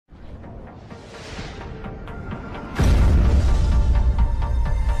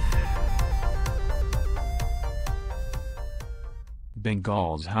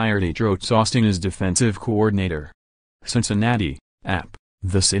Bengals hired Teryl Austin as defensive coordinator. Cincinnati, app.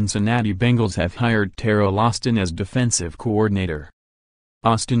 The Cincinnati Bengals have hired Teryl Austin as defensive coordinator.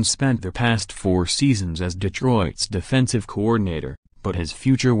 Austin spent the past 4 seasons as Detroit's defensive coordinator, but his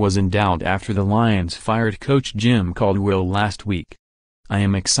future was in doubt after the Lions fired coach Jim Caldwell last week. "I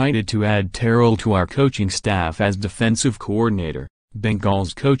am excited to add Teryl to our coaching staff as defensive coordinator,"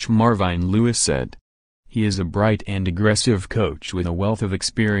 Bengals coach Marvin Lewis said. "He is a bright and aggressive coach with a wealth of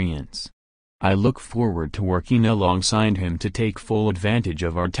experience. I look forward to working alongside him to take full advantage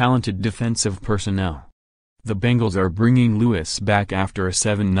of our talented defensive personnel." The Bengals are bringing Lewis back after a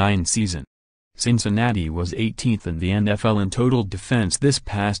 7-9 season. Cincinnati was 18th in the NFL in total defense this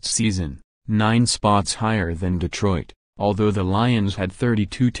past season, 9 spots higher than Detroit, although the Lions had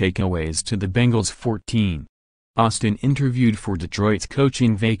 32 takeaways to the Bengals' 14. Austin interviewed for Detroit's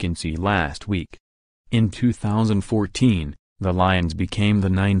coaching vacancy last week. In 2014, the Lions became the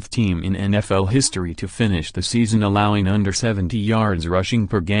 9th team in NFL history to finish the season allowing under 70 yards rushing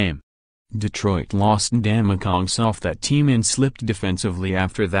per game. Detroit lost Ndamukong off that team and slipped defensively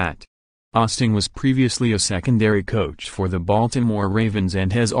after that. Austin was previously a secondary coach for the Baltimore Ravens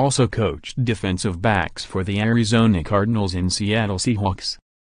and has also coached defensive backs for the Arizona Cardinals and Seattle Seahawks.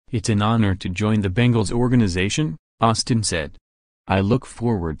 "It's an honor to join the Bengals organization," Austin said. "I look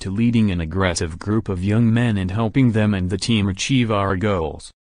forward to leading an aggressive group of young men and helping them and the team achieve our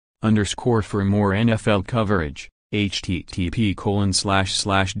goals." For more NFL coverage,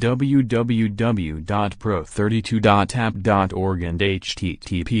 http://www.pro32.app.org and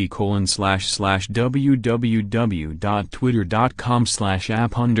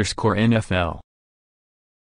http://www.twitter.com/app_NFL